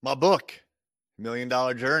My book, $1 Million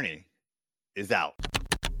Journey, is out.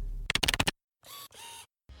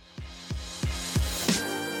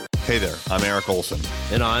 Hey there, I'm Eric Olson.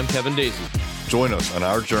 And I'm Kevin Daisy. Join us on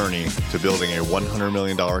our journey to building a $100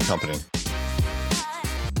 million company.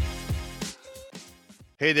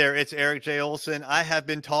 Hey there, it's Eric J. Olson. I have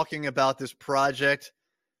been talking about this project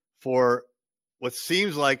for what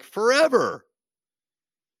seems like forever.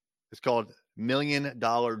 It's called $1 Million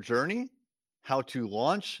Journey, How to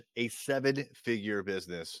Launch a 7-Figure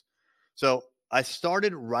Business. So I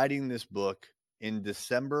started writing this book in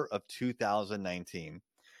December of 2019.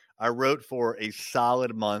 I wrote for a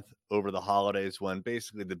solid month over the holidays when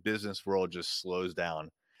basically the business world just slows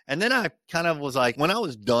down. And then I kind of was like, when I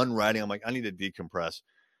was done writing, I'm like, I need to decompress.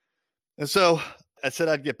 And so I said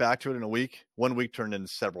I'd get back to it in a week. 1 week turned into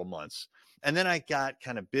several months. And then I got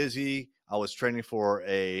kind of busy. I was training for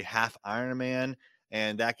a half Ironman,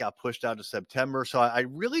 and that got pushed out to September. So I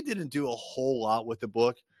really didn't do a whole lot with the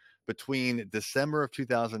book between December of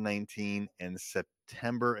 2019 and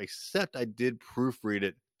September, except I did proofread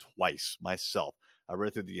it twice myself. I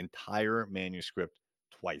read through the entire manuscript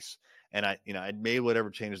twice, and I'd made whatever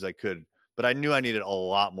changes I could, but I knew I needed a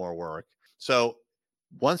lot more work. So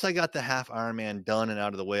once I got the half Ironman done and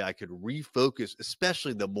out of the way, I could refocus,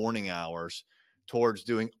 especially the morning hours, towards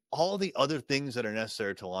doing all the other things that are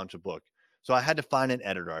necessary to launch a book. So I had to find an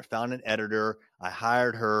editor. I found an editor. I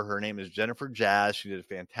hired her. Her name is Jennifer Jazz. She did a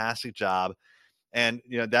fantastic job. And,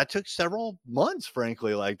 that took several months,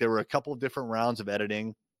 frankly. Like, there were a couple of different rounds of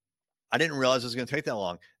editing. I didn't realize it was going to take that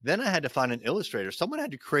long. Then I had to find an illustrator. Someone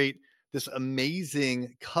had to create this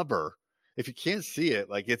amazing cover. If you can't see it,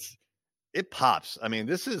 like, it pops. I mean,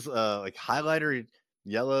 this is like highlighter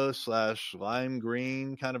yellow / lime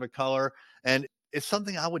green kind of a color. And it's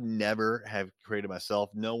something I would never have created myself.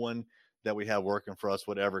 No one that we have working for us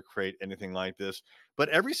would ever create anything like this. But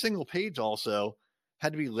every single page also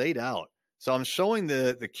had to be laid out. So I'm showing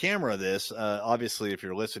the camera this. Obviously, if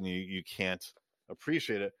you're listening, you can't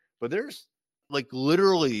appreciate it. But there's like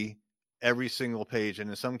literally every single page, and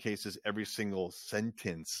in some cases, every single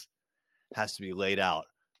sentence has to be laid out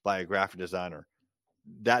by a graphic designer.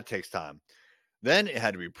 That takes time. Then it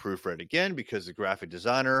had to be proofread again because the graphic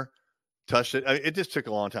designer touched it. It just took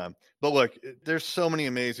a long time. But look, there's so many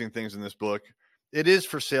amazing things in this book. It is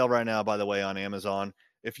for sale right now, by the way, on Amazon.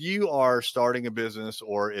 If you are starting a business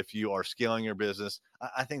or if you are scaling your business,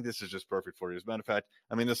 I think this is just perfect for you. As a matter of fact,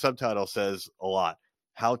 the subtitle says a lot.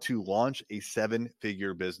 How to Launch a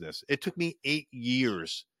 7-Figure Business. It took me 8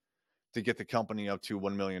 years to get the company up to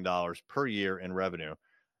 $1 million per year in revenue.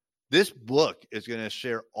 This book is going to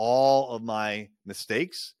share all of my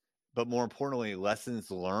mistakes, but more importantly,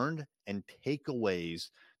 lessons learned and takeaways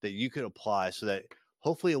that you can apply so that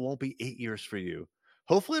hopefully it won't be 8 years for you.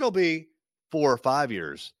 Hopefully it'll be 4 or 5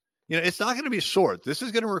 years. It's not going to be short. This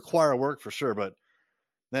is going to require work for sure. But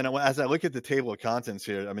then as I look at the table of contents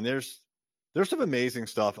here, there's some amazing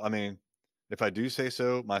stuff. If I do say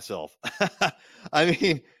so myself,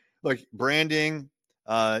 like branding,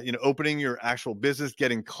 opening your actual business,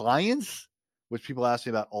 getting clients, which people ask me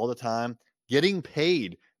about all the time, getting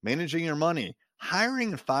paid, managing your money, hiring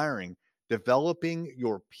and firing, developing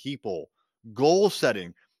your people, goal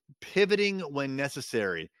setting, pivoting when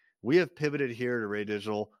necessary. We have pivoted here at Array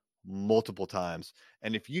Digital multiple times.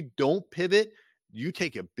 And if you don't pivot, you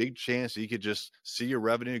take a big chance that you could just see your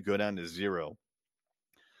revenue go down to zero.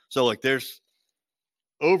 So like there's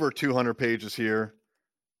over 200 pages here.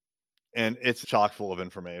 And it's chock full of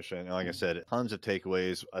information. And like I said, tons of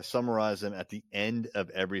takeaways. I summarize them at the end of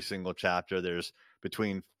every single chapter. There's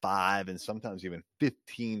between 5 and sometimes even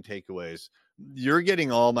 15 takeaways. You're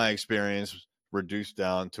getting all my experience reduced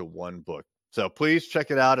down to one book. So please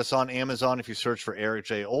check it out. It's on Amazon. If you search for Eric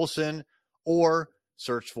J. Olson or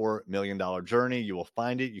search for $1 Million Journey, you will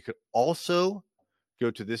find it. You could also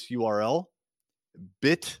go to this URL,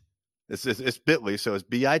 it's bit.ly. So it's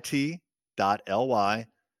bit.ly/Eric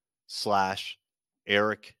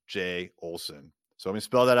J. Olson. So let me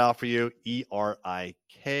spell that out for you.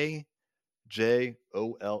 ERIKJOLSON.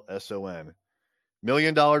 $1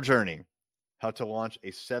 Million Journey. How to Launch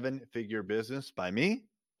a 7-Figure Business by me,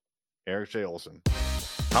 Eric J. Olson.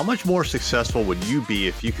 How much more successful would you be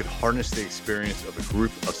if you could harness the experience of a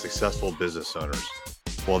group of successful business owners?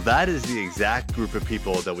 Well, that is the exact group of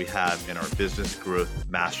people that we have in our Business Growth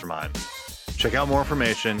Mastermind. Check out more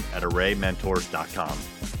information at arraymentors.com.